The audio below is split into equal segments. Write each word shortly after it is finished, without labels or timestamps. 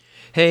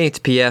Hey, it's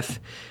PF.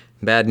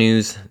 Bad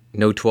news,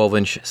 no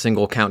 12-inch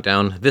single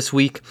countdown this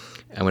week.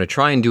 I'm going to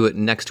try and do it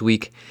next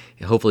week.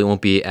 Hopefully it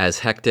won't be as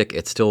hectic.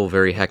 It's still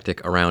very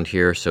hectic around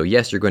here. So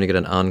yes, you're going to get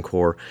an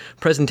encore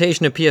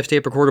presentation of PF's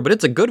tape recorder, but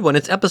it's a good one.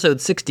 It's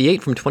episode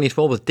 68 from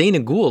 2012 with Dana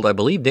Gould. I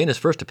believe Dana's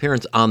first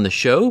appearance on the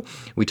show.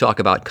 We talk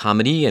about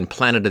comedy and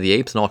Planet of the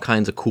Apes and all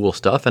kinds of cool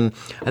stuff. And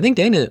I think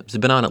Dana's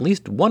been on at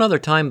least one other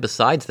time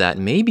besides that,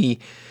 maybe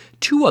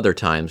two other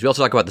times. We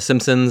also talk about The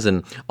Simpsons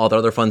and all that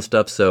other fun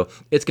stuff. So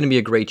it's going to be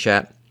a great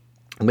chat.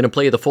 I'm going to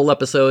play you the full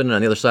episode, and on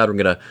the other side, we're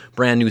going to get a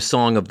brand new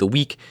song of the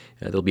week.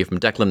 That'll be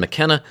from Declan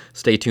McKenna.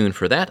 Stay tuned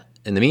for that.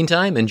 In the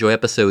meantime, enjoy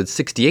episode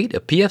 68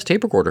 of PF's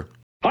Tape Recorder.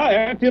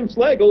 Hi, I'm Tim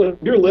Slagle, and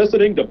you're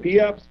listening to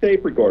PF's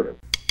Tape Recorder.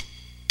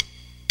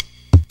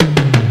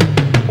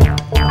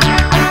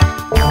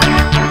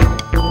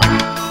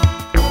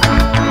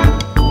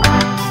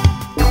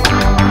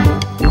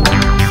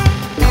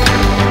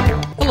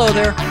 Hello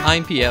there,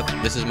 I'm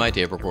PF, this is my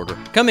tape recorder.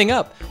 Coming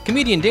up,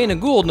 comedian Dana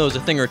Gould knows a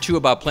thing or two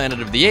about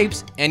Planet of the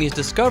Apes, and he's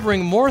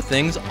discovering more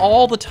things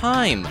all the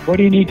time. What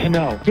do you need to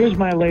know? Here's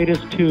my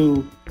latest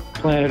two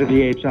Planet of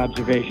the Apes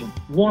observations.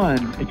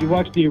 One, if you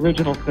watch the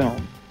original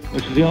film,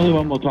 which is the only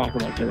one we'll talk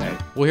about today.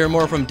 We'll hear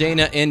more from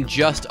Dana in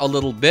just a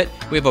little bit.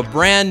 We have a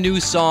brand new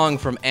song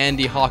from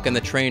Andy Hawk and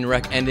the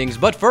Trainwreck Endings,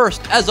 but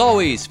first, as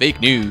always, fake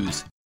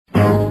news.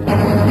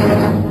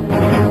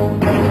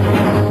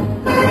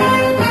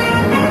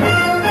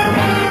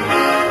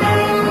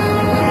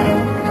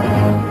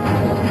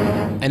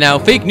 And now,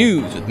 fake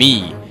news with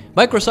me.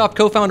 Microsoft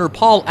co-founder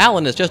Paul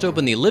Allen has just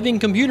opened the Living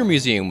Computer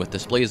Museum with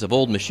displays of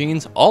old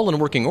machines, all in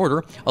working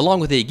order,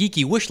 along with a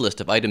geeky wish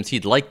list of items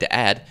he'd like to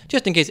add,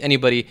 just in case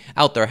anybody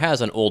out there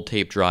has an old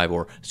tape drive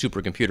or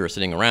supercomputer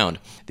sitting around.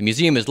 The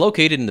museum is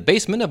located in the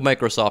basement of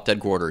Microsoft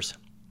headquarters.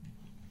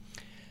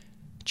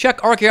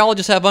 Czech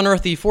archaeologists have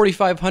unearthed the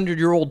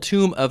 4,500-year-old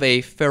tomb of a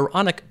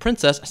pharaonic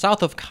princess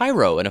south of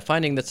Cairo, in a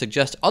finding that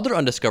suggests other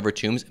undiscovered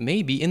tombs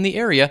may be in the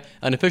area,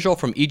 an official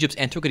from Egypt's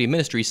Antiquity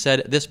Ministry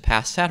said this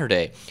past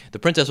Saturday. The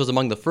princess was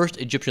among the first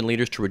Egyptian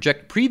leaders to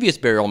reject previous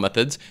burial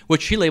methods,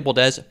 which she labeled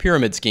as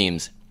pyramid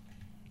schemes.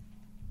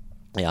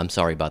 Yeah, I'm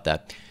sorry about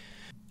that.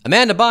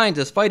 Amanda Bynes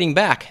is fighting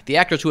back. The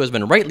actress, who has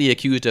been rightly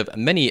accused of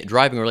many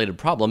driving-related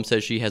problems,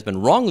 says she has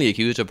been wrongly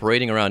accused of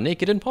parading around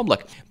naked in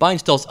public.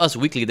 Bynes tells Us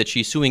Weekly that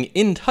she's suing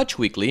In Touch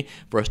Weekly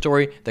for a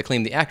story that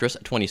claimed the actress,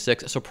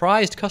 26,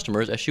 surprised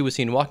customers as she was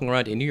seen walking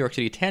around a New York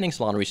City tanning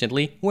salon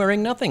recently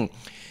wearing nothing.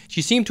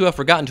 She seemed to have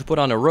forgotten to put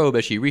on a robe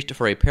as she reached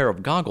for a pair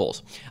of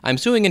goggles. I'm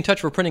suing In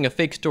Touch for printing a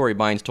fake story,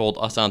 Bynes told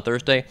Us on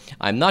Thursday.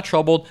 I'm not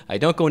troubled. I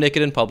don't go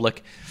naked in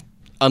public,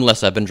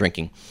 unless I've been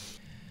drinking.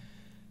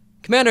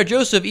 Commander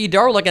Joseph E.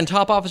 Darlick and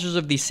top officers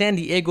of the San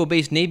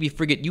Diego-based Navy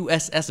frigate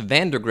USS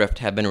Vandergrift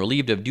have been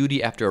relieved of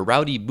duty after a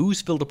rowdy,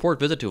 booze-filled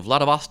port visit to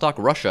Vladivostok,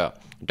 Russia.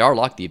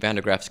 Darlick, the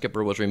Vandergrift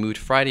skipper, was removed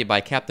Friday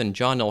by Captain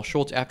John L.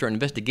 Schultz after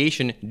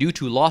investigation due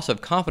to loss of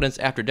confidence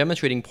after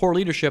demonstrating poor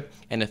leadership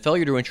and a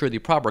failure to ensure the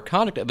proper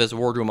conduct of his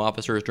wardroom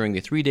officers during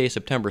the three-day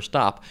September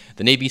stop,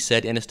 the Navy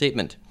said in a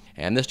statement.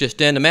 And this just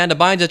in, Amanda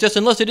Bynes has just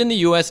enlisted in the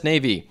U.S.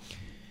 Navy.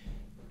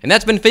 And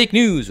that's been fake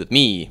news with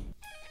me.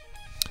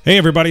 Hey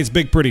everybody, it's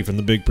Big Pretty from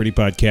the Big Pretty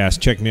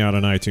Podcast. Check me out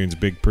on iTunes,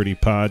 Big Pretty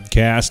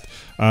Podcast,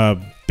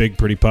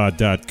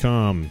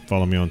 BigPrettyPod.com.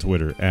 Follow me on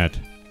Twitter at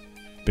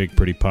Big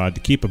Pretty Pod to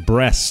keep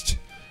abreast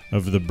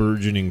of the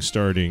burgeoning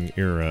starting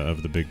era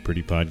of the Big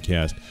Pretty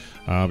Podcast.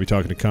 I'll be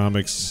talking to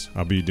comics.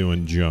 I'll be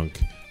doing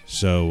junk.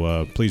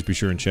 So please be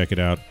sure and check it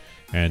out.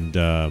 And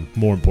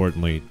more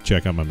importantly,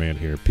 check out my man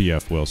here,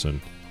 P.F.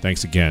 Wilson.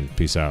 Thanks again.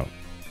 Peace out.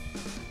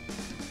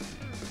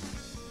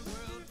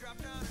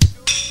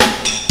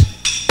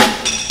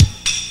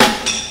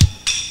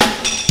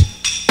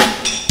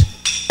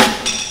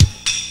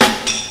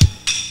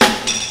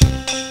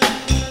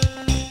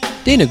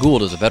 Dana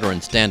Gould is a veteran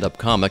stand-up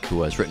comic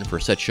who has written for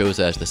such shows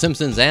as The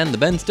Simpsons and The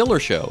Ben Stiller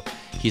Show.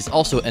 He's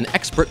also an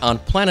expert on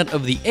Planet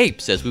of the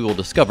Apes, as we will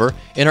discover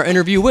in our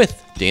interview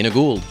with Dana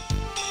Gould.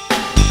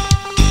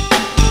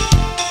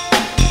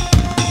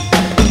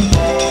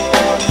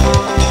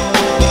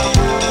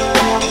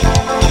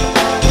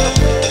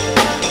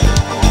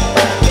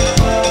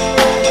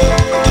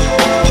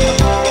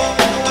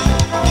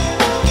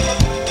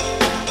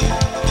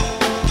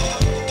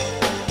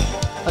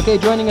 Okay,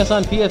 joining us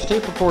on PF's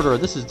Tape Recorder,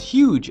 this is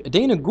huge.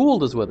 Dana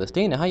Gould is with us.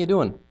 Dana, how you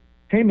doing?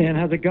 Hey man,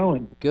 how's it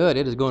going? Good,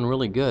 it is going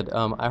really good.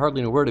 I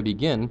hardly know where to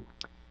begin,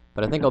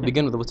 but I think I'll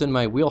begin with what's in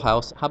my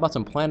wheelhouse. How about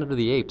some Planet of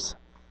the Apes?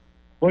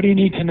 What do you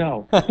need to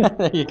know?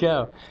 There you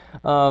go.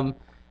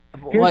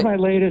 Here's my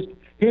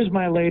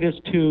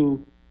latest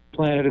two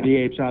Planet of the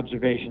Apes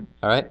observations.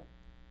 All right.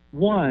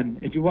 One,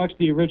 if you watch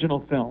the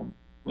original film,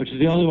 which is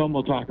the only one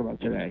we'll talk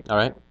about today. All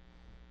right.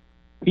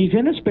 He's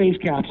in a space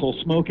capsule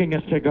smoking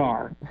a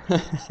cigar.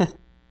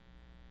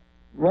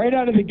 Right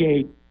out of the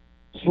gate,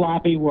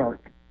 sloppy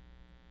work.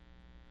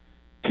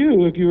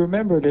 Two, if you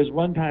remember, there's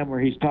one time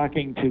where he's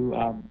talking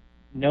to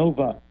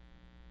Nova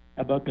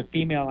about the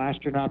female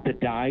astronaut that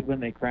died when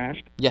they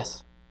crashed.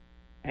 Yes.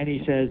 And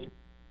he says,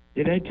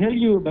 "Did I tell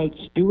you about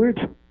Stewart?"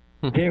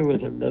 There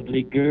was a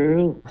lovely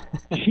girl.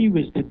 She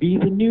was to be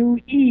the new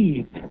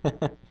Eve,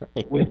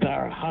 with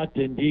our hot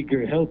and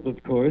eager help,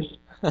 of course.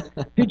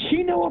 Did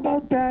she know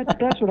about that?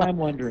 That's what I'm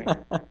wondering.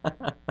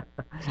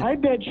 I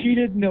bet she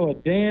didn't know a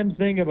damn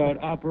thing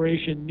about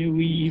Operation New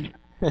Eve.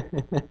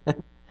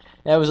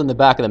 That was in the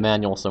back of the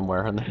manual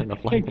somewhere in the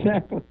flight.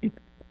 Exactly.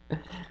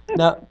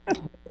 Now,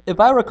 if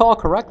I recall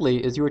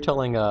correctly, as you were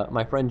telling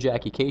my friend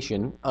Jackie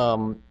Cation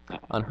on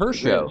her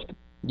show, Rest.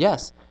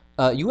 yes,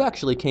 you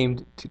actually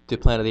came to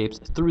Planet of the Apes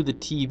through the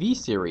TV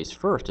series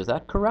first. Is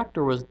that correct,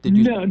 or did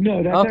you?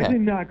 No, that's Okay. actually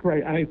not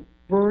correct. I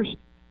first,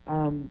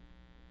 saw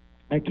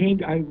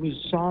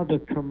the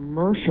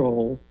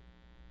commercial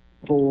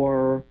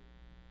for,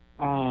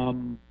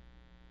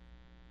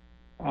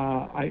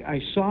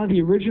 I saw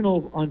the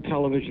original on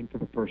television for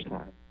the first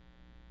time.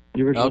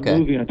 The original Okay.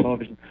 movie on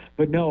television.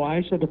 But no,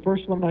 the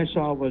first one I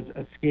saw was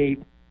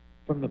Escape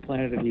from the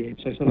Planet of the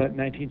Apes. I saw that in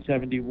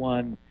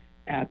 1971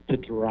 at the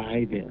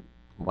drive-in.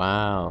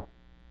 Wow.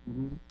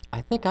 Mhm.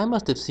 I think I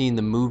must have seen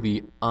the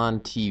movie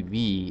on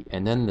TV,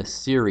 and then the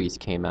series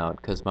came out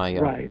because my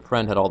Right.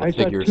 friend had all the I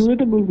figures. saw two of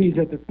the movies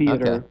at the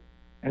theater, Okay.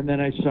 and then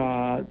I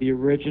saw the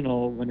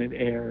original when it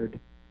aired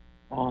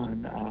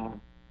on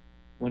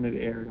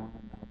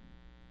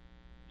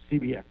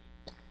CBS.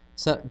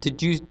 So,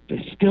 did you?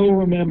 I still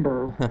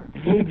remember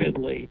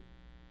vividly.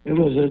 It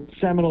was a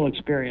seminal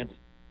experience.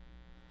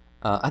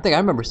 I think I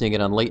remember seeing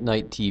it on late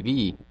night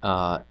TV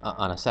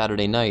on a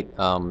Saturday night.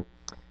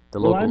 The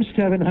Well, local. I'm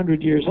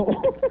 700 years old.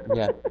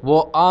 Yeah.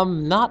 Well,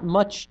 I'm not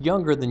much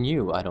younger than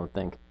you, I don't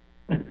think.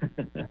 I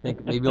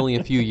think maybe only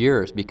a few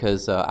years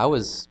because I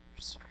was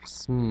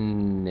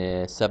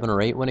 7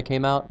 or 8 when it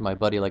came out. My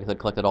buddy, like I said,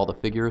 collected all the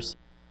figures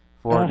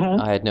for it. Uh-huh.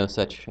 I had no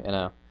such,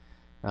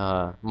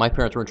 my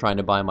parents weren't trying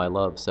to buy my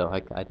love, so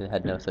I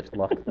had no such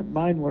luck.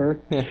 Mine were.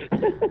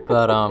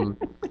 But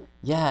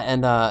yeah,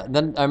 and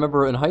then I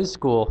remember in high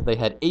school they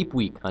had Ape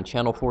Week on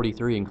Channel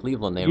 43 in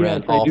Cleveland. They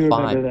ran Yes, I all do 5.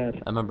 remember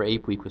that. I remember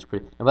Ape Week was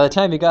pretty. And by the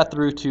time you got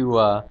through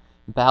to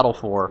Battle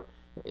for,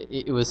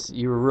 it was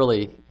you were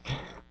really.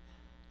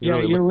 Yeah,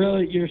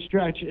 really you're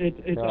stretch. It's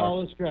Yeah.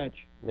 all a stretch.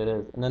 It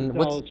is. And then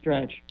It's all a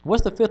stretch.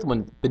 what's the 5th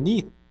one?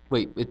 Beneath.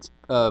 Wait, it's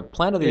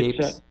Planet of the It's,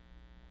 Apes.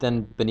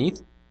 Then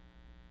Beneath.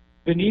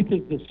 Beneath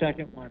is the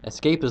second one.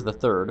 Escape is the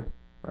 3rd,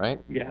 right?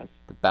 Yes.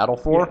 The Battle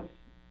for. Yes.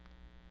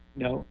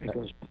 No, it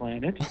goes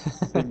Planet,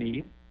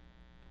 Beneath,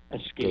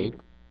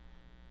 Escape,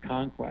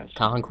 Conquest,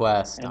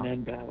 Conquest. and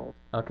then Battle.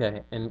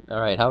 Okay, and all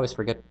right, I always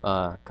forget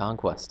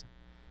Conquest.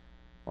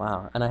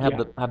 Wow, and I have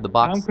Yeah. the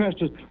box.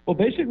 Conquest was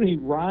basically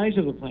Rise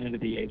of the Planet of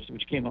the Apes,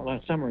 which came out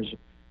last summer, is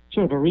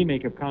sort of a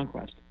remake of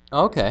Conquest.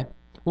 Okay,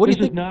 what do This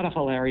you think? is not a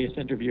hilarious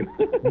interview.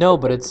 No,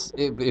 but it's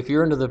if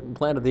you're into the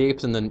Planet of the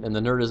Apes and the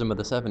nerdism of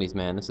the '70s,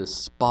 man, this is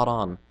spot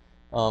on.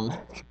 Um,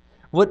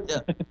 what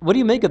do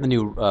you make of the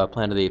new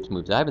Planet of the Apes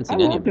movies? I haven't I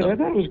seen any of loved it. I them.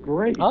 thought it was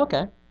great. Oh,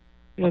 okay.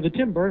 You know, the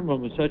Tim Burton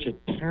one was such a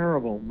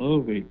terrible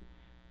movie.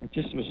 It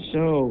just was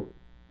so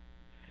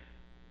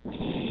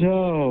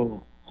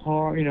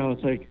hard. You know,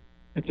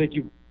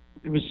 it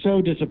was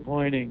so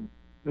disappointing.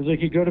 It was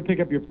like you go to pick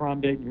up your prom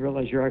date and you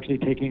realize you're actually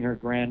taking her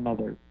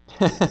grandmother.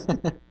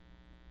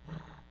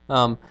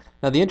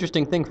 Now, the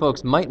interesting thing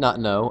folks might not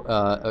know,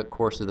 of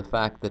course, is the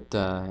fact that,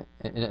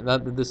 and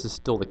that this is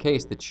still the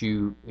case, that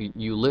you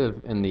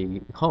live in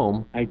the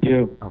home. I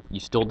do. Oh, you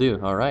still do.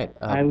 All right.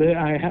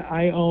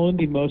 I own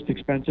the most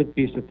expensive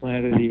piece of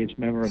Planet of the Apes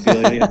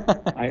memorabilia.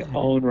 I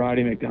own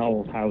Roddy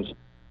McDowell's house.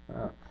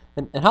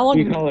 And how long?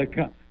 We call it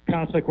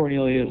Casa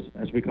Cornelius,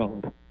 as we call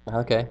it.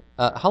 Okay.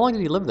 How long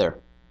did he live there?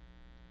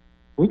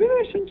 We've been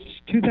there since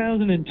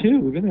 2002.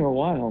 We've been there a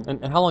while.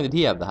 And how long did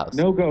he have the house?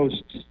 No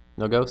ghosts.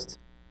 No ghosts?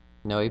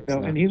 No apes?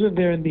 No, and he lived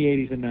there in the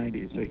 80s and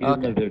 90s, so he didn't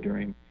Okay. live there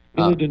during.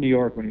 He lived in New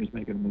York when he was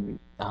making movies.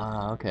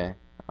 Ah, okay.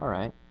 All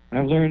right.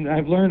 I've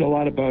learned a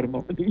lot about him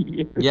over the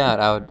years.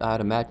 Yeah,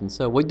 I'd imagine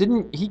so. Wait,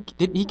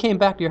 he came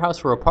back to your house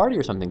for a party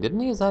or something,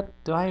 didn't he? Is that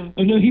do I?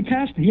 Oh no, he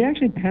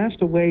actually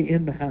passed away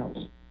in the house.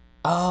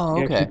 Oh,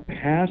 He okay. actually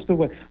passed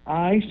away.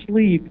 I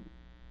sleep.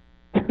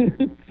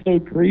 It's so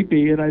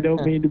creepy, and I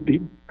don't mean to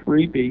be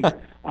creepy.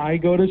 I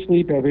go to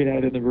sleep every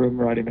night in the room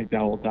Roddy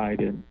McDowell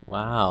died in.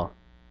 Wow.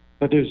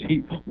 But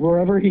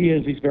wherever he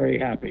is, he's very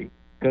happy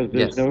because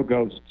there's Yes. no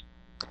ghosts.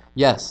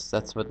 Yes,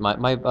 that's what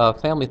my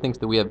family thinks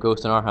that we have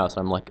ghosts in our house.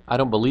 I'm like, I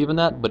don't believe in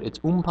that, but it's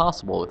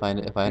possible if I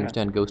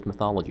understand ghost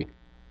mythology.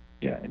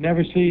 Yeah,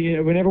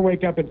 we never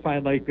wake up and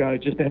find like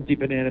just empty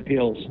banana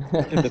peels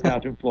in the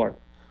bathroom floor.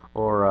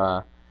 Or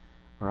oh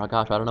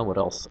gosh, I don't know what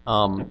else.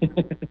 I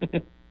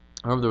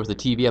remember there was a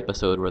TV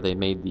episode where they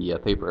made the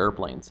paper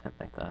airplanes and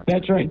like that.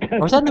 That's right. Or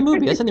was that in the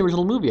movie? That's in the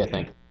original movie, I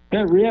think.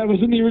 It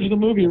was in the original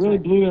movie. It really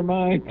blew their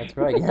mind. That's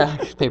right. Yeah,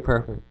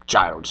 paper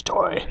child's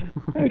toy.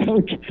 I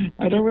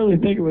don't really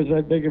think it was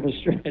that big of a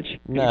stretch.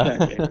 No,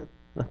 Exactly.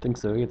 I think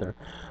so either.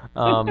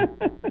 And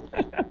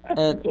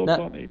So that-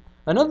 funny.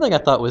 Another thing I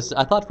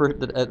thought for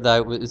that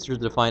I was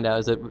interested to find out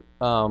is that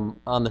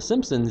on The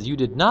Simpsons you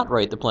did not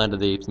write the Planet of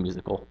the Apes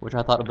musical, which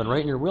I thought would have been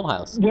right in your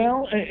wheelhouse.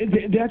 Well,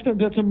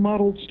 that's a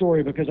muddled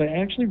story because I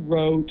actually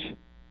wrote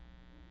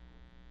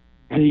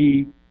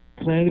the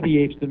Planet of the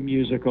Apes the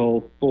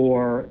musical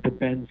for the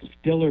Ben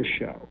Stiller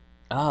show.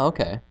 Oh,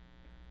 okay.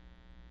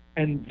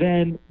 And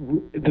then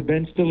the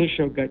Ben Stiller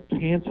show got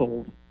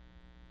canceled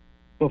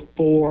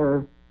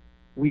before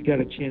we got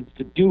a chance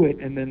to do it,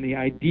 and then the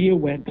idea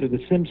went to The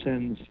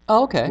Simpsons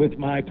Oh, okay. with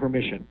my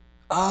permission.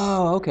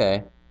 Oh,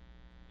 okay.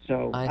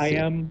 So I I see.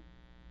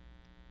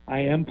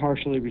 am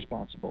partially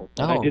responsible,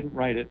 but I Oh. didn't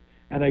write it,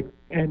 and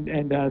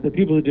the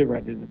people who did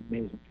write it did an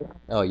amazing job.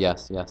 Oh,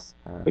 yes, yes.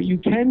 But you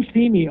can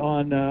see me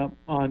on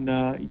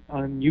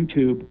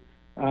YouTube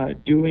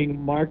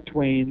doing Mark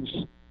Twain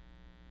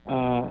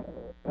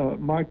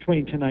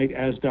Tonight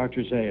as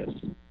Dr.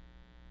 Zayas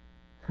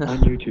on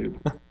YouTube.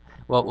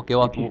 Well, okay,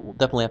 we'll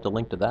definitely have to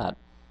link to that.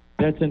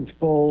 That's in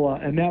full,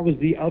 and that was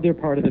the other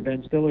part of the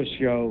Ben Stiller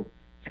show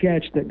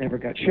sketch that never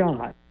got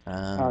shot.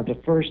 The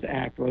first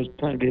act was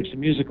Planet of the Apes the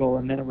musical,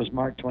 and then it was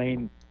Mark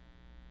Twain.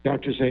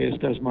 Dr. Zayas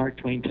does Mark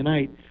Twain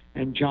Tonight,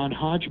 and John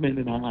Hodgman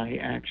and I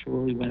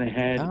actually went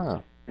ahead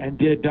and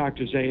did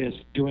Dr. Zayas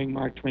doing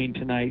Mark Twain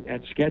Tonight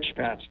at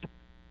Sketchfest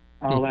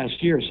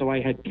last year. So I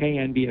had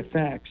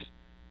KNBFX,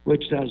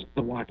 which does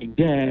The Walking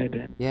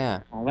Dead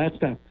and all that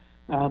stuff.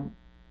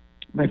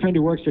 My friend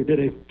who works there did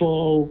a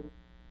full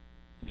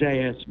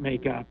Zayas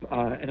makeup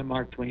in a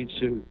Mark Twain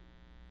suit,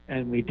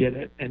 and we did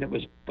it, and it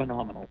was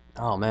phenomenal.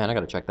 Oh, man, I got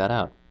to check that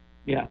out.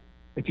 Yeah.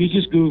 If you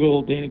just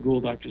Google Dana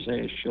Gould, Dr.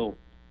 Zayas,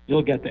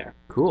 you'll get there.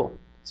 Cool.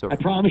 So I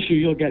promise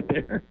you'll get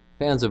there.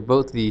 fans of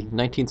both the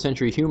 19th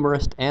century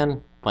humorist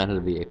and Planet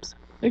of the Apes.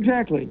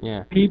 Exactly.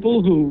 Yeah.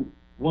 People who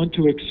want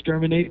to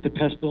exterminate the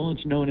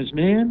pestilence known as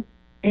man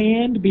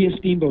and be a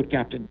steamboat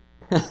captain.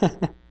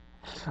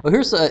 Well,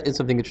 here's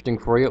something interesting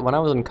for you. When I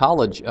was in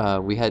college,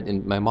 we had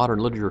in my modern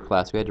literature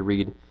class, we had to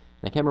read, and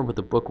I can't remember what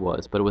the book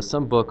was, but it was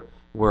some book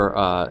where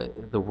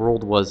the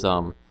world was,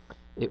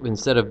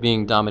 instead of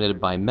being dominated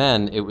by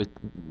men, it was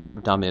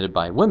dominated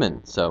by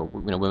women. So,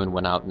 women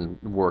went out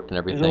and worked and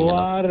everything. There's a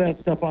lot of that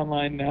stuff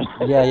online now.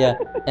 Yeah.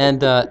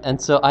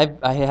 And so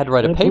I had to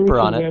write a paper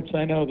on it. Whips,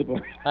 I know the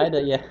book.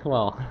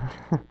 Well,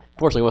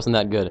 fortunately, it wasn't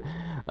that good.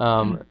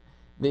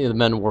 The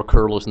men wore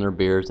curlers in their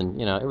beards,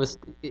 and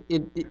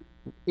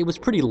it was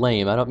pretty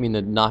lame. I don't mean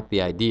to knock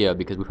the idea,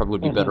 because we probably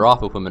would be better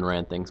off if women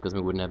ran things, because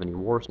we wouldn't have any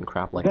wars and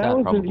crap like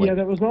that, probably.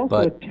 That was also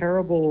a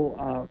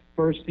terrible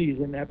first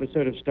season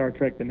episode of Star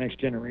Trek: The Next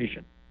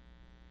Generation.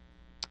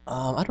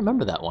 I don't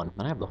remember that one.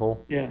 I have the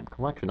whole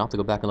collection. I'll have to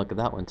go back and look at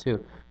that one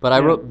too. But I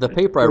wrote the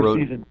paper I wrote.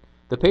 Season.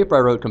 The paper I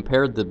wrote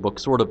compared the book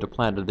sort of to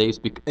Planet of the Apes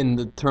in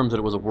the terms that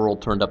it was a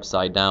world turned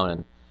upside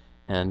down,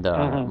 and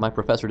my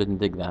professor didn't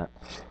dig that.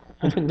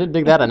 Didn't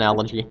dig that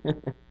analogy.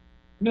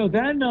 No,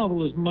 that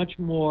novel is much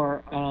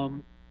more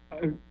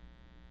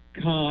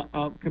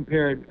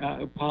compared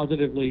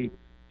positively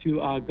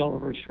to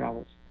Gulliver's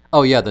Travels.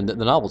 Oh yeah, the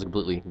novel's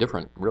completely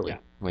different, really.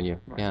 When you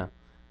a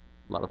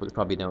lot of folks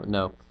probably don't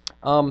know.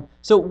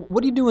 So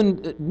what are you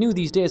doing new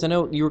these days? I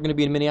know you were going to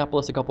be in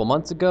Minneapolis a couple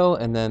months ago,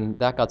 and then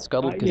that got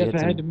scuttled because you had I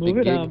some had to move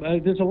big it.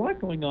 gig. There's a lot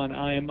going on.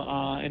 I am,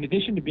 in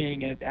addition to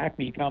being at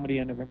Acme Comedy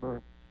on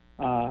November,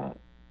 I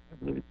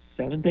believe it's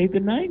 7th, 8th,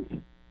 and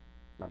 9th.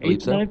 I believe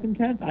 8th, so. 9th, and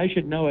 10th. I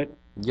should know it.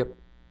 Yep.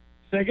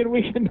 Second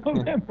week in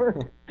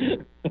November.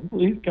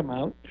 Please come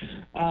out.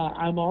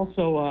 I'm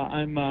also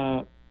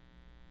I'm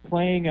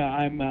playing.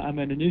 I'm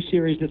in a new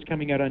series that's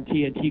coming out on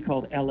TNT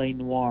called L.A.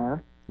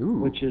 Noir,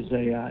 which is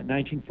a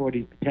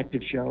 1940s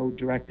detective show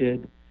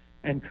directed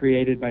and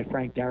created by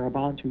Frank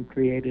Darabont, who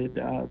created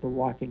The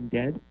Walking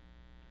Dead.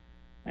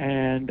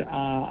 And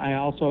I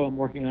also am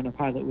working on a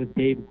pilot with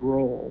Dave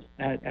Grohl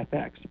at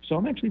FX. So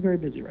I'm actually very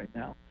busy right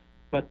now.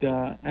 But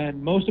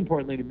and most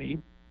importantly to me,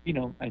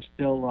 I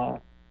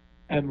still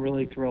am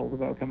really thrilled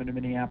about coming to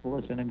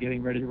Minneapolis, and I'm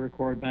getting ready to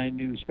record my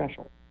new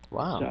special.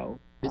 Wow. So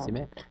busy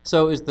man.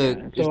 So is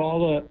the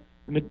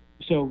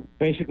so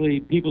basically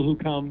people who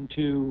come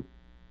to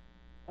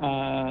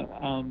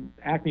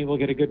Acme will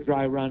get a good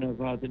dry run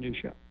of the new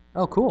show.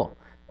 Oh, cool.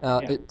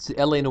 It's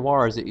L.A.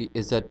 Noir.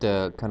 Is that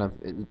kind of,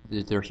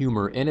 is there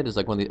humor in it? Is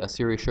it like a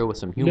serious show with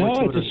some humor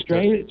to it? No, it's a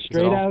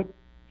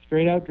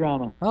straight out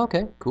drama. Oh,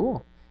 okay,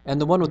 cool. And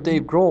the one with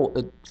Dave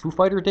Grohl, Foo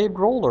Fighter Dave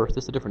Grohl, or is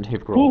this a different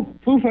Dave Grohl?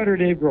 Foo Fighter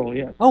Dave Grohl,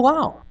 yes. Oh,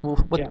 wow. Well,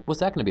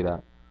 what's that going to be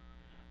about?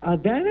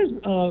 That is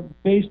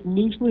based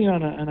loosely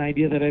on an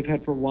idea that I've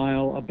had for a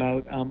while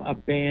about a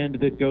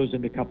band that goes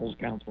into couples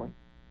counseling.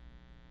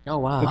 Oh,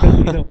 wow.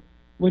 Because,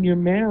 when you're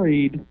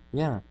married,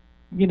 yeah,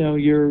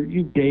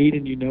 you date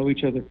and you know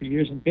each other for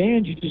years. In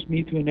bands, you just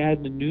meet through an ad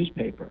in the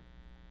newspaper.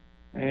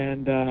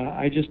 And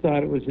I just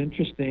thought it was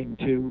interesting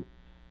to,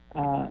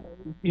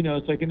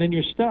 it's like, and then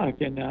you're stuck.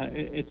 And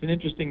it's an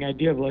interesting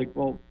idea of like,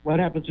 well, what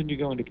happens when you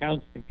go into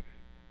counseling?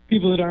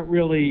 People that aren't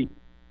really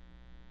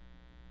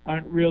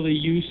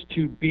used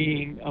to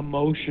being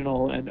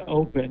emotional and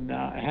open,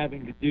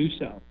 having to do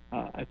so.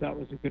 I thought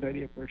was a good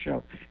idea for a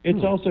show.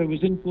 It's also, it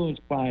was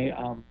influenced by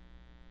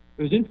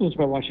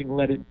watching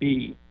Let It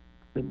Be,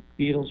 the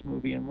Beatles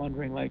movie, and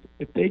wondering, like,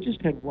 if they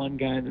just had one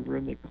guy in the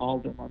room that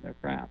called them on their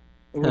crap,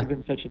 it would have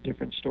been such a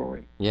different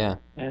story. Yeah.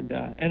 And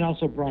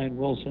also Brian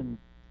Wilson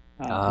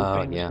who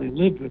Oh, famously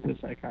lived with a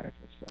psychiatrist.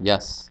 So,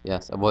 yes,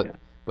 yes. What yeah.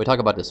 we talk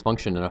about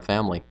dysfunction in a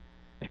family.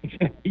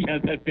 Yeah,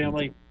 that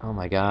family. Oh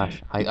my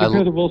gosh, You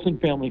compare the Wilson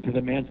family to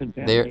the Manson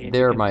family, and you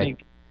they're can my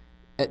think,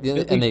 at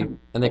and least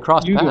they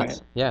crossed you do paths.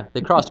 it. Yeah,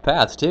 they crossed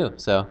paths too.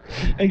 So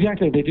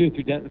Exactly, they do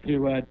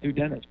through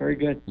Dennis. Very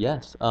good.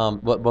 yes,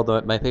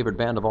 my favorite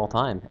band of all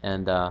time,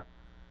 and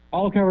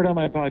All covered on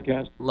my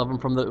podcast. love them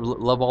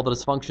love all the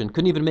dysfunction.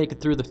 Couldn't even make it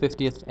through the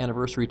 50th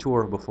anniversary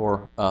tour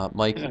before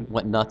Mike Yeah.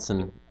 went nuts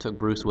and took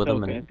Bruce with So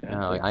him, and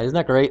fantastic. isn't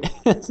that great?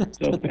 It's So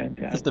just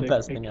fantastic. the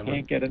best I thing ever.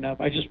 can't get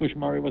enough. I just wish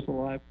Murray was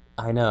alive.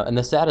 I know, and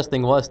the saddest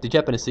thing was, did you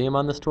happen to see him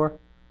on this tour?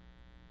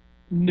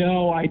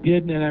 No, I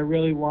didn't, and I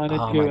really wanted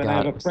Oh to. my And I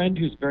God, have a friend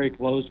who's very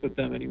close with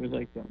them, and he was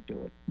like, "Don't do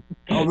it."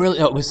 oh really?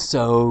 Oh, it was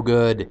so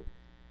good.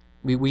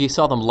 We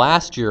saw them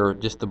last year,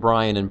 just the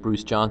Brian and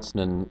Bruce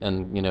Johnson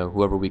and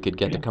whoever we could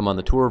get to come on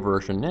the tour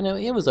version, and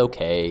it was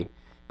okay,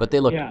 but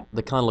Yeah.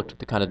 they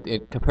kind of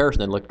in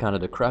comparison they looked kind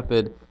of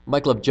decrepit.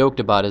 Mike Love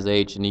joked about his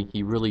age, and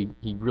he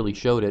really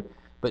showed it.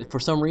 But for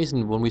some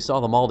reason, when we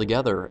saw them all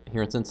together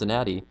here in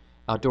Cincinnati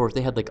outdoors,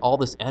 they had like all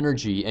this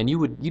energy, and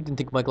you didn't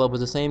think Mike Love was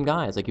the same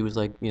guy. It's like he was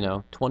like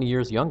 20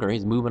 years younger.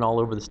 He's moving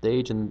all over the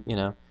stage, and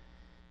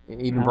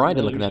even Brian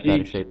didn't look in that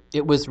bad a shape.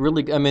 It was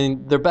really, I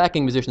mean, their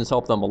backing musicians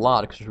helped them a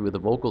lot, especially with the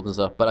vocals and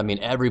stuff. But I mean,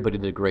 everybody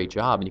did a great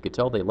job, and you could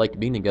tell they liked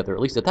being together, at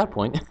least at that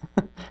point.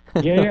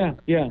 Yeah.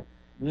 Yeah.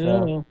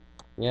 So,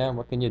 yeah,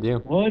 what can you do?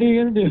 What are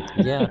you gonna do?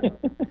 Yeah.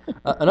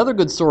 Another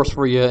good source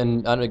for you,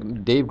 and I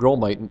don't, Dave Grohl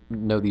might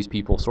know these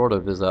people, sort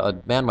of, is a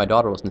band my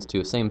daughter listens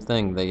to. Same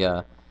thing.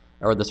 I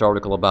read this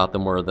article about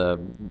them where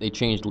they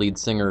changed lead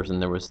singers, and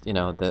there was,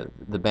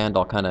 the band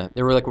all kind of,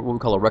 they were like what we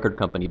call a record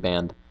company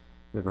band.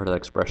 You ever heard of that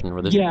expression?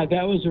 Where this, Yeah,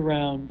 that was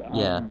around.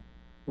 Yeah.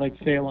 Like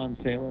Sail on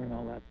Sailor and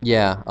all that.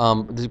 Yeah,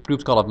 the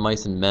group's called Of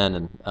Mice and Men,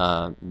 and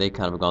they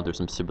kind of have gone through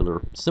some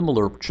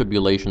similar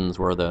tribulations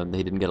where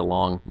they didn't get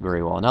along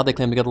very well. Now they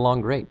claim to get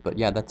along great, but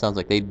yeah, that sounds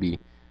like they'd be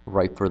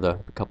ripe for the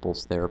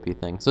couples therapy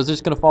thing. So is it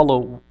just going to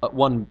follow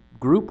one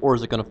group, or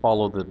is it going to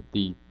follow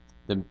the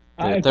It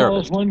therapist?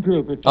 follows one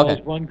group. It follows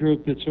Okay. one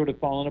group that's sort of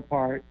fallen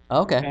apart,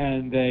 Okay.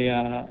 and they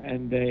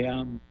they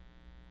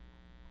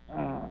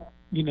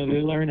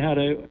learn how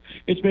to.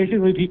 It's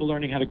basically people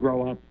learning how to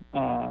grow up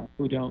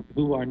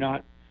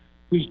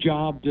whose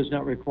job does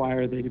not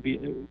require they to be.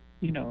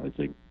 It's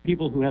like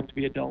people who have to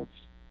be adults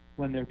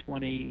when they're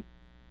 20,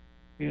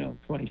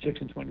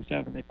 26 and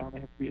 27. They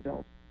finally have to be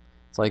adults.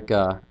 It's like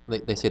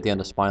they say at the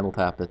end of Spinal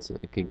Tap,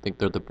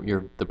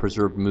 you're the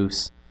preserved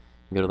moose.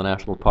 You go to the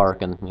national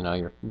park, and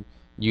your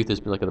youth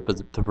is like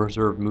the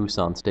preserved moose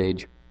on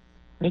stage.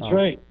 That's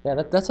right. Yeah,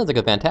 that sounds like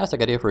a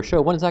fantastic idea for a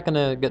show. When is that going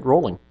to get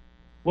rolling?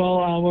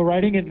 Well, we're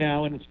writing it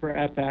now, and it's for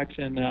FX,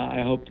 and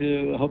I hope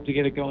to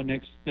get it going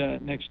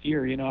next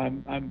year.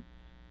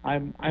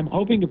 I'm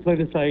hoping to play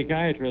the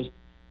psychiatrist,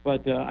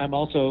 but I'm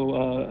also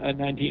a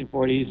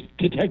 1940s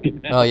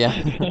detective now. Oh,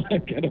 yeah. So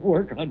I've got to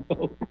work on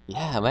both.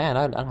 Yeah, man,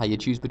 I don't know how you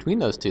choose between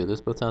those two.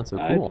 Those both sound so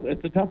cool.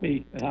 It's a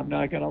toughie. I'm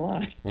not gonna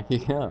lie.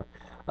 Yeah.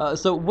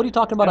 So what are you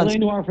talking about LA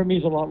Noir for me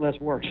is a lot less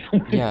work.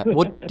 Yeah.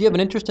 What do you have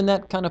an interest in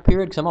that kind of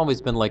period? Because I've always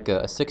been like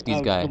a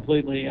 '60s guy.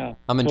 Completely. I'm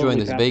enjoying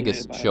totally this Vegas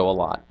fascinated by show it. a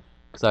lot.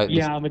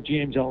 I'm a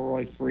James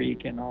Ellroy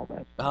freak and all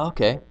that. Oh,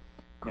 okay.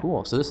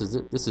 Cool. So this is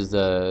This things is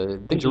are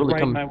really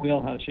right in coming. my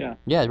wheelhouse. Yeah.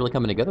 Yeah, it's really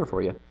coming together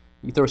for you.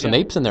 You throw some Yeah.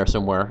 apes in there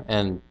somewhere,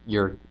 and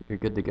you're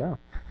good to go.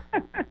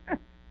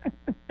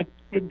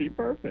 Would be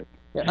perfect.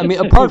 Yeah, I mean,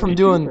 It apart would from be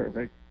doing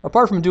perfect.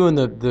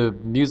 the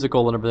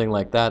musical and everything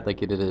like that,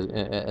 like you did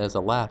as a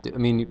laugh. I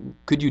mean,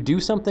 could you do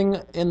something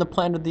in the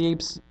Planet of the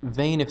Apes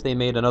vein if they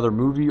made another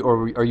movie,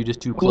 or are you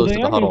just too Well, close they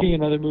to the are huddle? making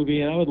another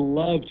movie, and I would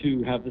love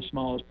to have the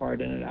smallest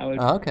part in it. I would.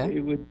 Oh, okay.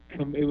 It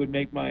would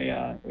make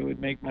my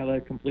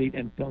life complete,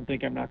 and don't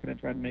think I'm not going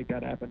to try to make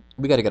that happen.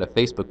 We got to get a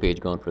Facebook page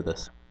going for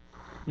this.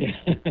 Yeah.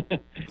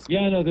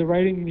 Yeah. No, they're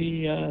writing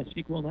the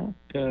sequel now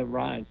to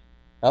Rise.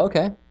 Oh,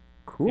 okay.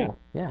 Cool.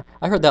 Yeah.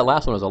 I heard that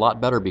last one was a lot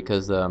better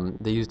because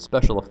they used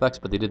special effects,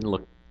 but they didn't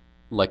look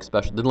like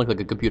special. Didn't look like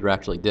a computer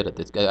actually did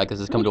it. I guess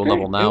it's come to a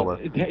level now where.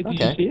 Did you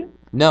Okay. see it?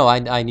 No,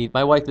 I need.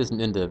 My wife isn't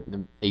into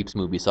apes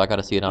movies, so I got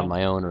to see it on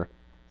my own, or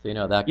so you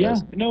know how that Yeah.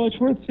 goes. No, it's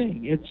worth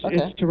seeing. It's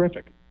Okay.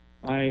 terrific.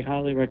 I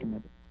highly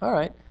recommend it. All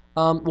right.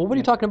 Well, what are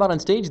you talking about on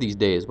stage these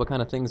days? What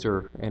kind of things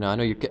are I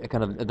know you're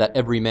kind of that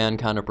everyman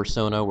kind of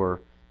persona, where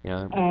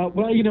Well,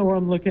 where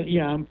I'm looking.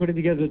 Yeah, I'm putting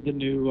together the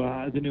new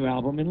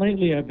album, and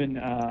lately I've been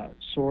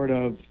sort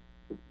of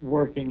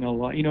working a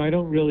lot. I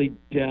don't really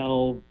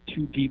delve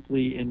too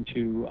deeply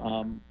into.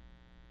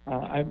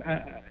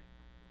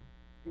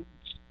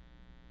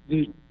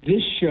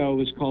 This show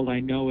is called "I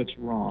Know It's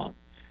Wrong,"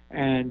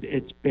 and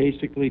it's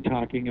basically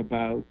talking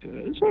about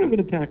sort of an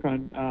attack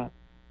on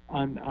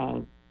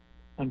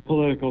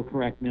political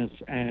correctness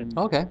and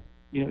okay.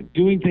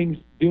 doing things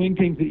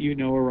that you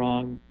know are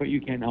wrong, but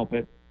you can't help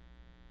it.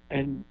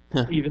 And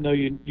even though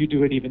you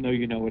do it, even though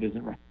you know it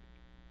isn't right.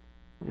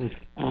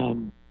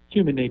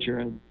 Human nature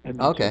and that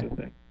Okay. sort of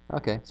thing.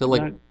 Okay. So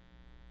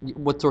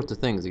what sorts of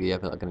things? Do you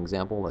have like an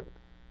example?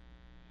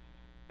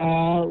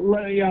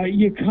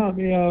 You caught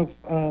me off.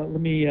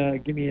 Let me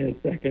give me a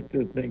second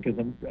to think, because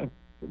I'm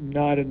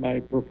not in my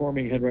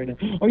performing head right now.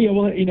 Oh yeah,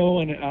 well,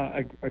 and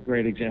a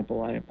great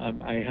example.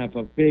 I have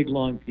a big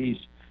long piece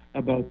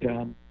about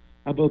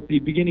the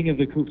beginning of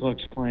the Ku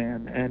Klux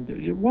Klan and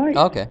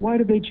why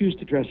did they choose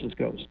to dress as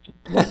ghosts?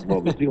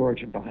 What was the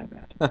origin behind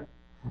that?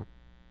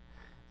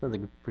 Sounds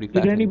like pretty Did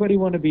fascinating. anybody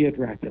want to be a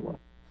Dracula?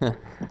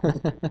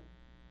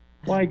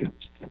 Why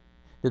ghosts?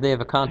 Did they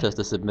have a contest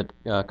to submit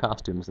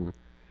costumes and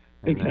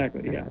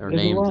Exactly, yeah. or There's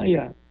names? a lot,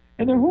 yeah.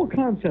 And their whole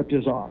concept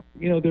is off.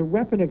 Their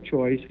weapon of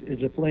choice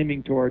is a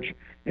flaming torch,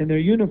 and their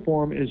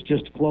uniform is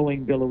just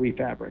flowing, billowy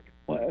fabric.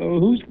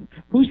 Who's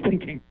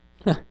thinking?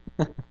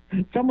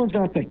 Someone's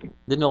not thinking.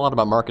 Didn't know a lot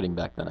about marketing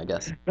back then, I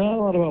guess. Not a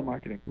lot about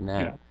marketing.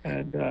 No.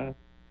 Yeah.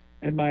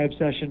 And my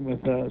obsession with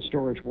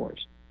storage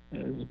wars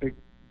is a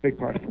big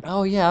part of it.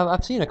 Oh yeah,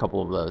 I've seen a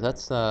couple of those.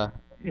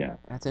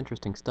 That's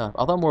interesting stuff.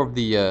 I thought more of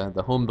the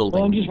home building.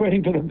 Well, I'm just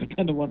waiting for them to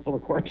send a one full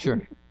of quarters.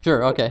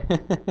 Sure, okay.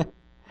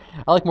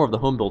 I like more of the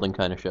home building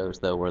kind of shows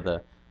though, where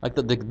the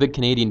big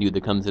Canadian dude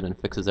that comes in and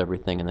fixes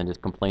everything and then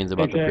just complains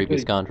about the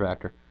previous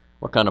contractor.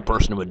 What kind of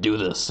person would do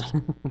this?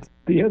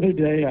 The other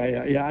day,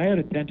 I had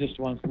a dentist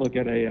once look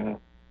at a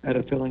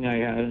filling I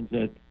had and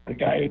said, "The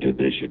guy who did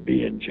this should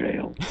be in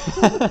jail."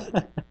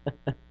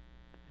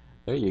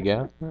 There you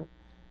go.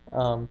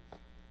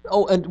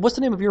 And what's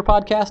the name of your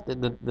podcast?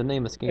 The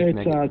name escapes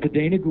me. It's the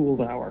Dana Gould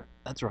Hour.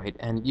 That's right.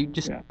 And you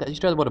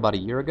started about a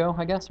year ago,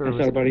 I guess, or I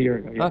started about a year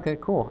ago. Yeah. Okay,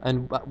 cool.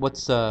 And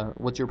what's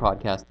your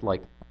podcast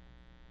like?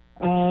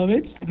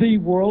 It's the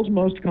world's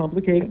most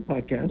complicated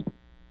podcast.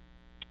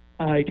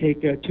 I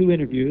take 2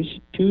 interviews,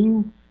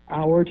 2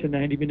 hour to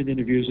 90-minute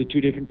interviews with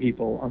 2 different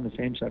people on the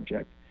same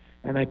subject,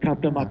 and I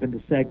cut them up into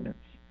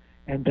segments,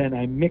 and then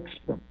I mix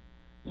them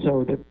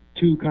so that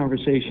 2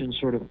 conversations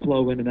sort of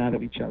flow in and out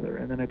of each other,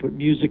 and then I put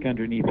music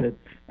underneath it,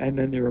 and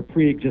then there are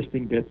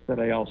pre-existing bits that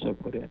I also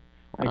put in.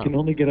 Wow. I can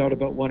only get out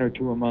about 1 or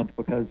 2 a month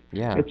because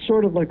it's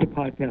sort of like the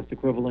podcast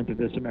equivalent of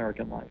This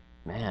American Life.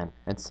 Man,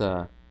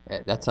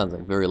 that sounds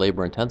like very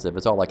labor intensive.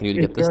 It's all I can do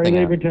to get this thing out. It's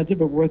very labor intensive,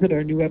 but worth it.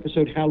 Our new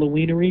episode,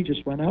 Halloweenery,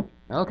 just went up.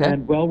 Okay.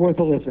 And well worth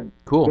a listen.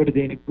 Cool. Go to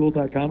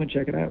DanaGould.com and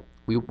check it out.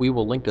 We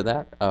will link to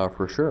that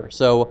for sure.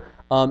 So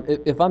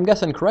if I'm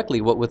guessing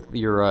correctly, what with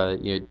your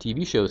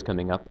TV shows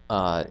coming up,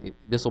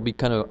 this will be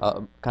kind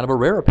of a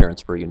rare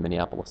appearance for you in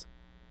Minneapolis.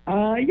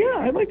 Yeah,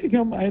 I'd like to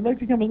come at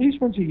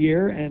least once a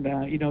year, and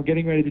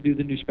getting ready to do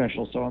the new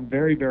special. So I'm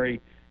very,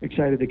 very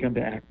excited to come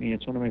to Acme.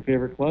 It's one of my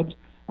favorite clubs.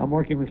 I'm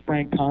working with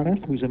Frank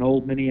Conniff, who's an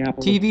old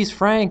Minneapolis. TV's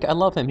Frank, I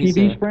love him.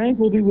 TV's Frank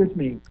will be with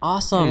me.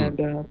 Awesome.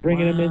 And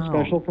bringing him in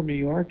special from New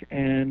York,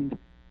 and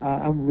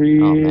I'm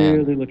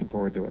really looking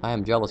forward to it. I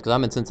am jealous because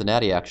I'm in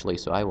Cincinnati actually,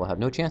 so I will have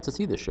no chance to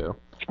see this show.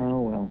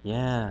 Oh well.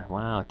 Yeah.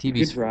 Wow.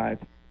 Good drive.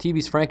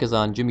 TV's Frank is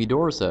on Jimmy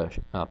Dore's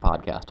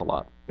podcast a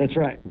lot. That's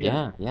right.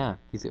 Yeah.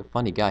 He's a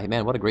funny guy.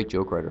 Man, what a great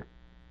joke writer.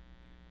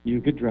 You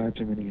could drive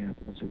to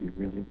Minneapolis if you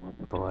really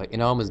wanted. Boy,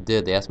 I almost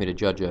did. They asked me to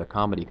judge a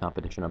comedy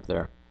competition up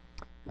there.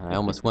 And I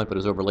almost went, but it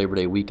was over Labor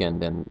Day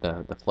weekend, and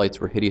the flights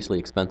were hideously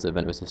expensive,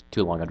 and it was just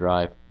too long a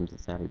drive from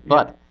Cincinnati.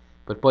 But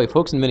boy,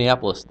 folks in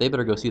Minneapolis, they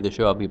better go see the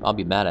show. I'll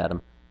be mad at them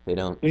if they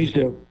don't. Please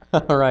do.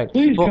 All right.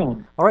 Please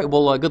come. All right.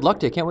 Well, good luck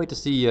to you. Can't wait to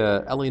see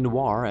L.A.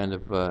 Noire and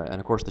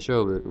of course the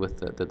show with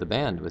the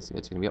band. It's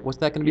going to be. What's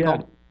that going to be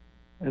called?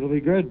 It'll be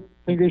good.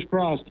 Fingers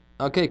crossed.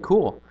 Okay.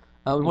 Cool.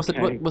 What's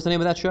the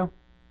name of that show?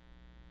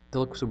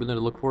 So we need to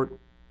look for it.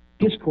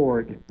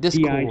 Discord.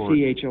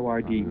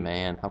 Dichord. Oh,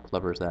 man, how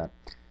clever is that?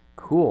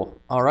 Cool.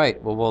 All right.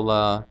 Well,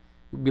 we'll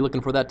be looking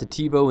for that to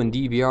TiVo and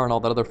DVR and all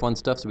that other fun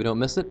stuff so we don't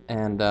miss it.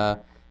 And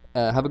have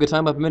a good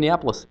time up in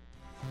Minneapolis.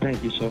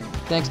 Thank you so much.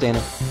 Thanks,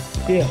 Dana.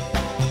 Yeah.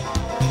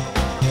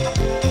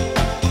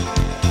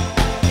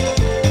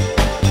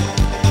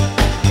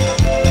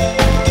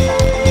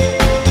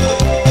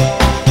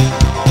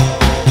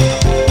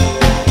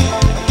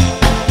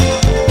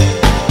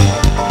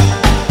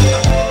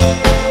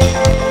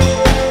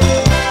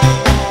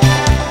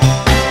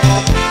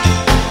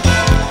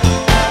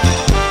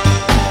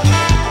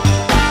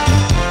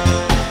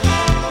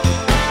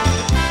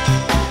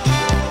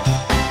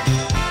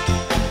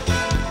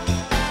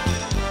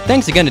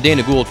 Thanks again to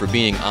Dana Gould for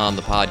being on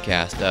the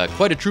podcast.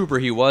 Quite a trooper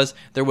he was.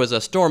 There was a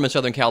storm in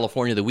Southern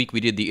California the week we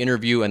did the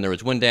interview, and there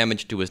was wind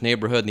damage to his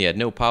neighborhood, and he had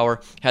no power.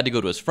 Had to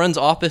go to his friend's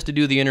office to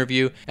do the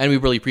interview, and we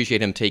really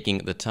appreciate him taking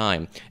the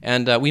time.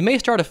 And we may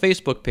start a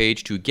Facebook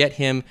page to get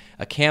him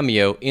a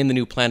cameo in the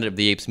new Planet of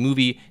the Apes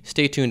movie.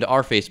 Stay tuned to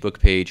our Facebook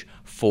page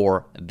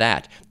for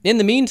that. In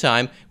the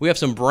meantime, we have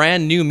some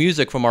brand new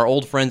music from our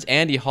old friends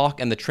Andy Hawk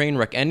and the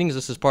Trainwreck Endings.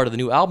 This is part of the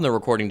new album they're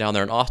recording down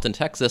there in Austin,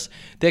 Texas.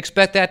 They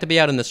expect that to be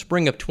out in the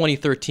spring of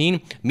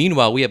 2013.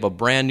 Meanwhile, we have a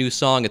brand new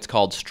song. It's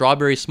called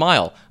Strawberry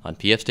Smile on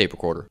PF's Tape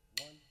Recorder.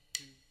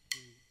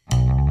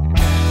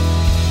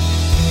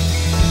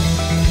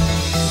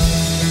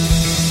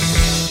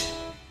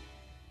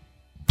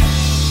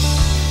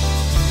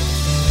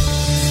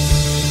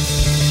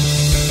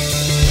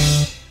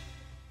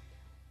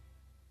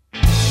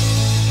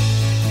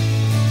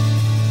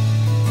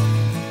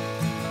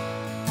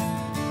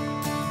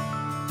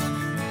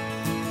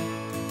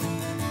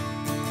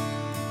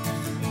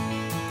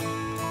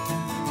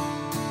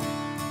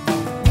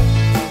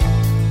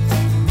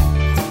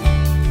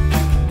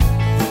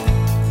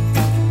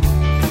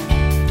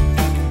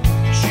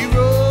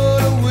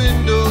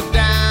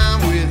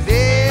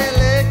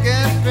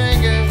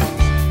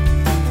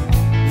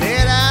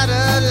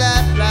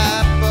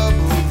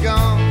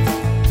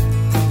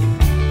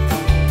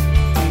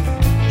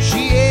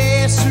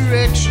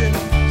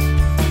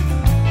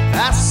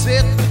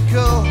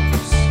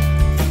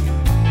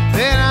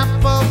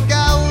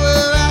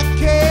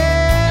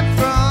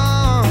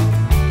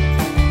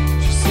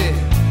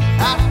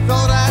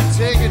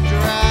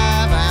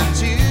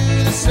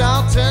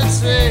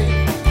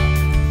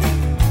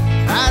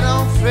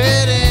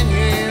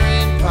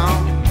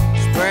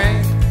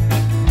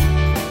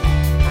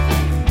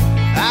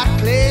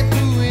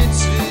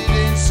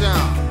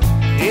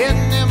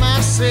 getting there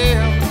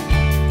myself.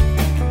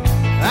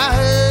 I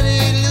heard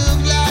it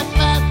looked like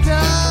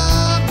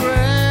battle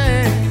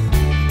grain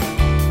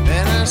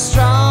and a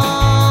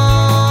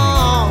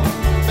strong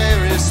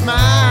berry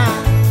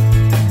smile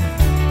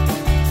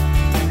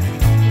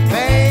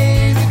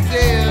made the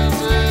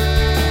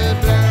desert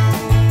bloom.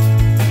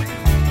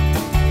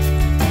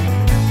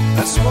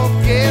 A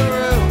smoky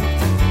room,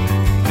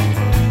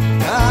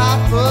 a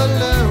hot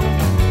balloon,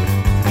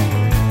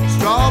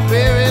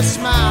 strawberry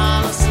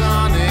smile, a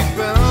sonic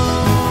boom.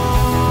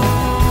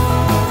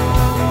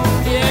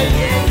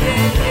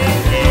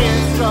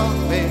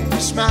 Strawberry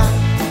smile.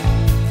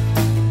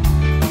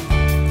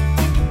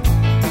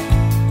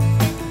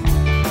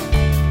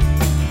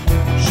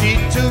 She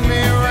took me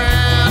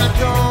around a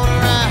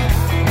corner, I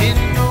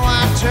didn't know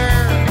I'd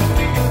turn.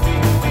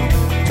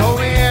 Told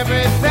me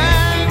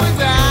everything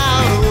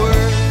without a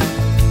word.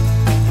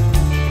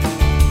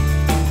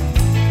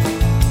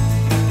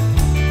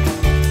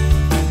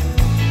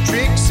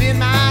 Tricks in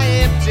my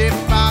empty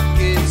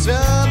pockets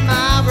of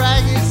my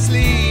ragged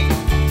sleeve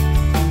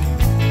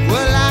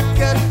were like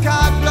a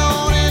card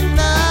blown in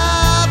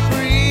the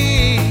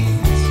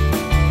breeze.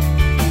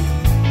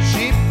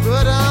 She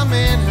put 'em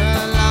in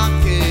her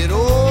locket,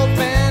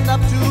 opened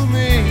up to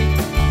me,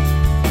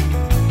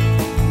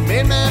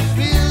 made me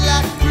feel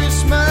like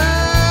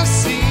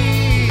Christmas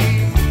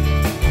Eve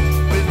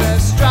with a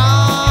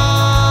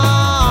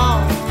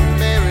strong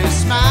merry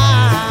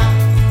smile.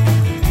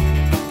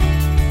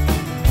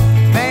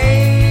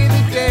 Made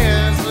the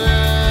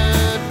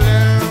desert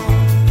bloom.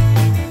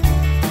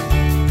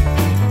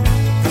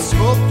 A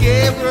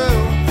smoky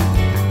room,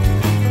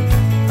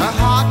 a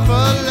hot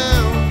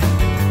balloon,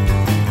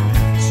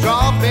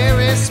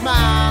 strawberry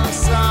smile, a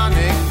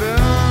sonic boom.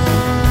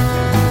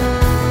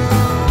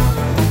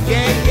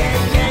 Yeah, yeah,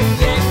 yeah,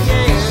 yeah,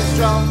 yeah,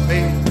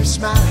 strawberry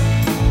smile.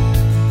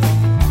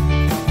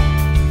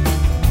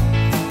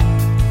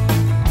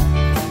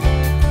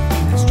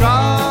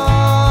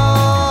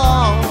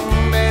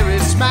 Strawberry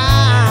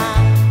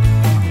smile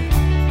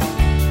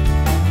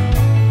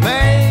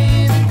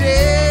made the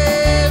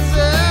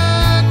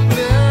desert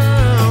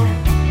bloom.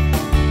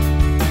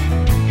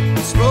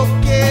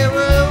 Smoky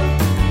room,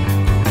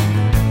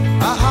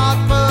 a hot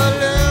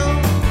balloon,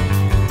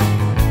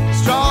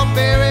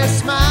 strawberry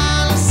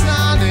smile, a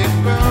sonic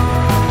boom.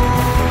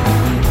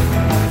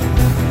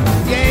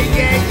 Yeah,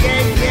 yeah,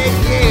 yeah,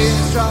 yeah,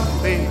 yeah,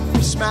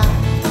 strawberry smile.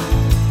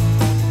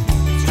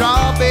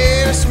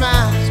 Strawberry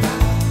smile,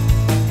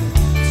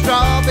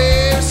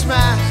 strawberry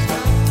smile,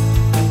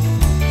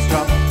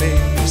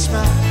 strawberry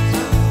smile,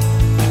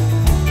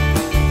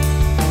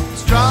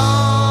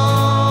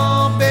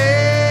 strawberry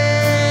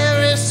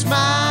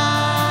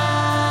smile,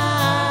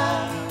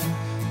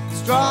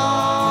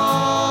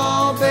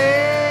 strawberry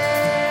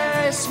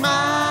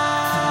smile,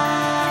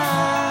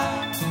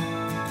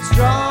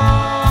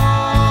 strawberry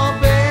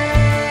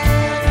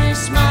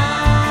smile,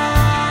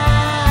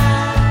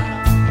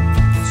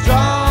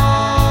 strawberry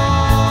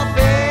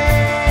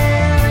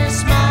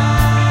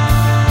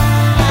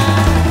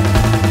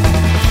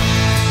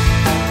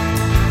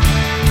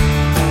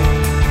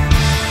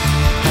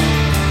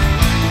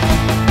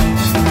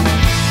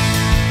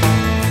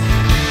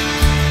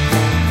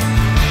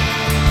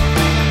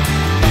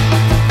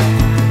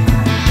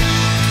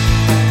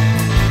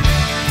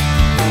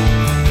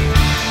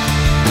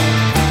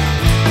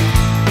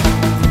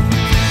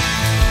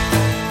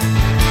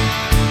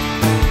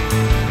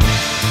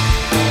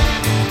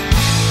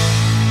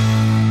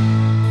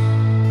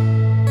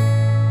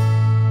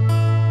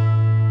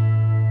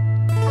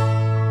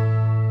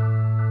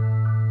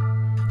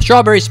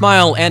Strawberry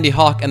Smile, Andy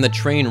Hawk, and the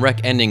Trainwreck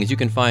Endings. You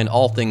can find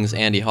all things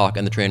Andy Hawk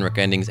and the Trainwreck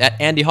Endings at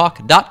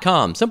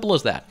andyhawk.com. Simple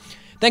as that.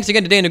 Thanks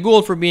again to Dana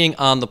Gould for being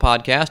on the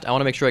podcast. I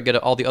want to make sure I get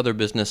all the other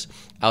business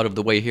out of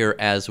the way here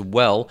as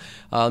well.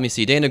 Let me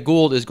see. Dana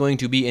Gould is going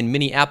to be in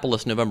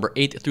Minneapolis November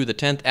 8th through the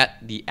 10th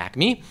at the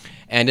Acme,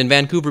 and in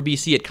Vancouver,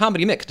 BC at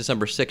Comedy Mix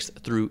December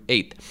 6th through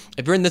 8th.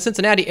 If you're in the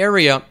Cincinnati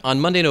area on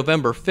Monday,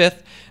 November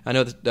 5th, I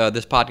know that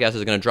this podcast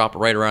is going to drop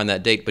right around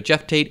that date, but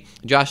Jeff Tate,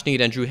 Josh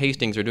Sneed, and Drew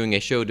Hastings are doing a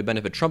show to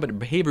benefit Trumpet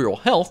Behavioral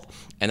Health,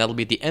 and that'll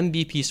be at the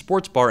MVP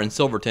Sports Bar in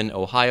Silverton,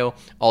 Ohio.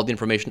 All the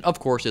information, of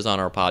course, is on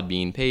our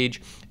Podbean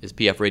page, is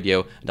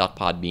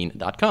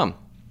pfradio.podbean.com.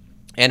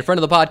 And a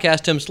friend of the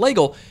podcast, Tim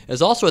Slagle,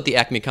 is also at the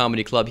Acme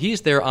Comedy Club.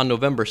 He's there on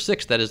November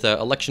 6th. That is the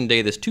election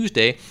day this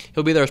Tuesday.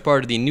 He'll be there as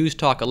part of the News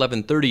Talk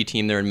 1130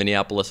 team there in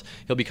Minneapolis.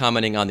 He'll be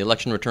commenting on the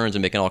election returns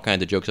and making all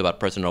kinds of jokes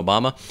about President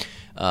Obama.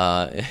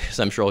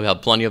 So I'm sure he'll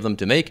have plenty of them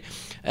to make.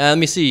 Let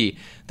me see.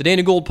 The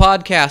Dana Gould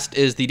podcast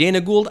is the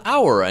Dana Gould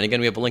Hour. And again,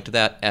 we have a link to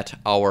that at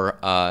our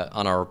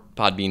on our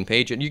Podbean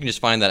page. And you can just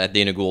find that at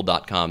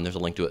danagould.com. There's a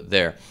link to it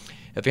there.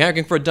 If you're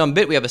looking for a dumb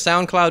bit, we have a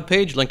SoundCloud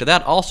page. Link to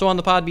that also on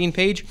the Podbean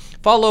page.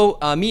 Follow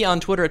me on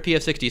Twitter at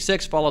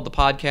PF66. Follow the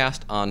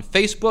podcast on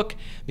Facebook.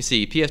 You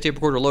see, PF Tape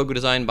Recorder logo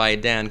designed by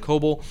Dan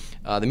Coble.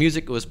 The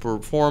music was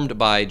performed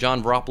by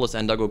John Veropoulos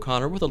and Doug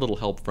O'Connor with a little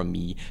help from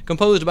me.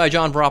 Composed by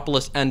John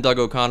Veropoulos and Doug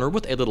O'Connor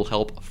with a little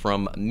help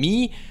from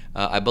me.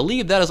 I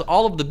believe that is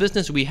all of the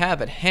business we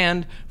have at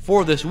hand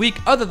for this week,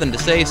 other than to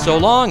say so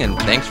long and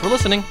thanks for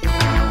listening.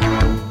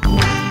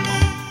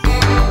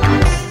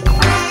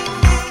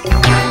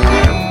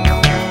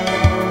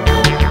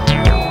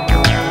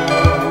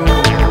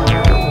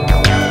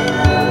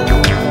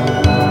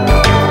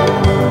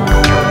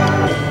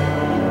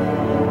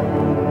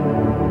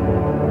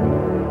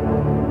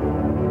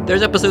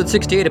 There's episode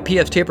 68 of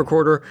PF's Tape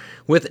Recorder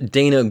with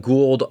Dana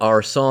Gould,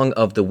 our song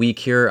of the week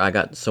here. I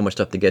got so much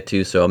stuff to get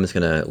to, so I'm just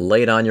going to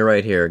lay it on you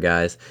right here,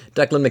 guys.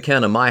 Declan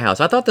McKenna, My House.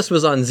 I thought this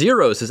was on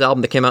Zeros, his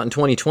album that came out in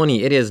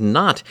 2020. It is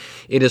not.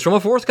 It is from a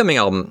forthcoming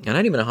album, and I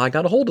don't even know how I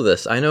got a hold of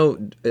this. I know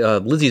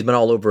Lizzie's been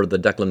all over the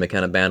Declan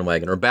McKenna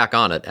bandwagon, or back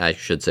on it, I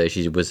should say.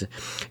 She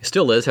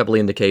still is heavily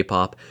into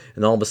K-pop,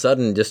 and all of a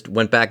sudden just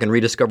went back and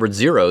rediscovered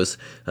Zeros.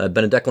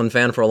 Been a Declan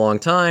fan for a long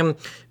time,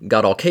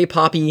 got all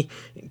K-poppy,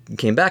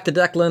 came back to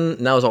Declan.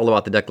 Now it's all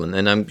about the Declan,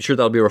 and I'm sure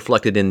that'll be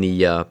reflected in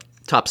the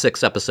top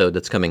 6 episode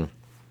that's coming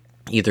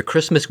either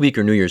Christmas week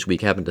or New Year's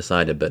week. I haven't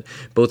decided, but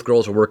both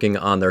girls are working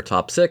on their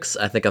top 6.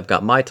 I think I've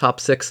got my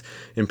top 6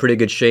 in pretty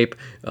good shape.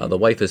 The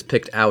wife has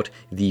picked out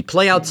the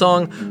play-out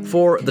song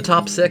for the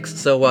top 6,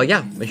 so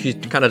yeah, she's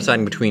kind of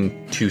deciding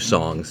between 2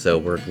 songs, so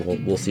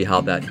we'll see how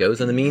that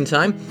goes. In the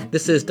meantime,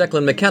 this is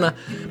Declan McKenna,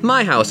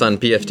 My House on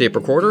PF Tape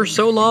Recorder.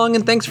 So long,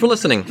 and thanks for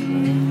listening.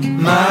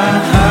 My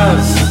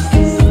house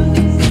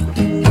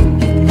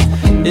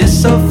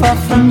is so far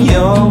from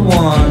your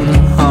one,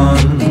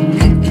 hon.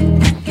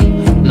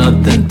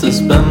 Nothing to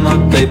spend my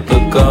paper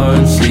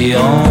currency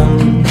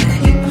on.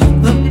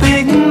 The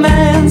big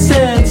man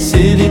said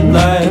city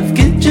life,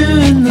 get you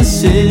in the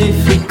city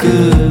for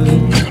good.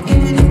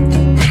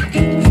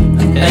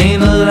 I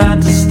ain't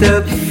allowed to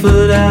step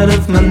foot out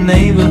of my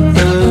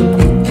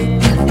neighborhood,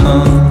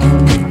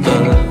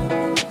 but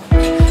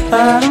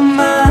I don't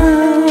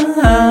mind,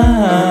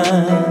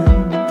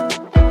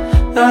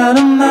 I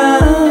don't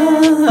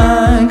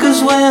mind.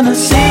 Cause when I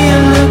see you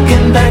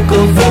looking back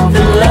over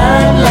the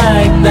line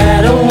like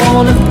that, I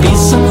wanna be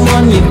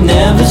someone you've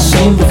never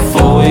seen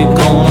before. You're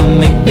gonna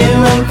make me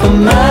run for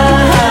my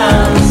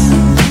house.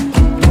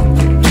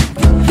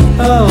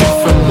 Oh,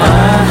 from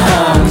my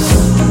house.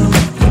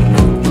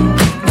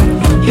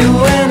 You,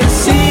 when I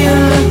see you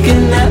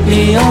looking at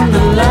me on the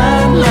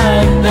line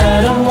like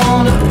that, I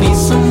wanna be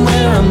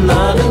somewhere I'm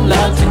not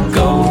allowed to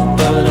go,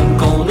 but I'm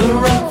gonna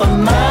run for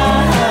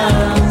my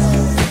house.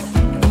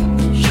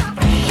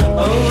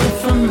 Oh,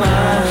 from my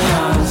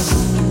house.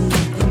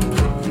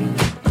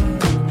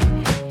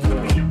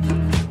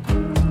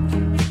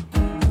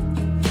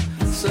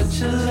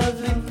 Such a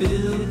lovely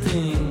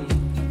building.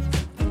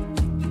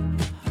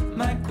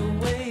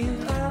 Microwave.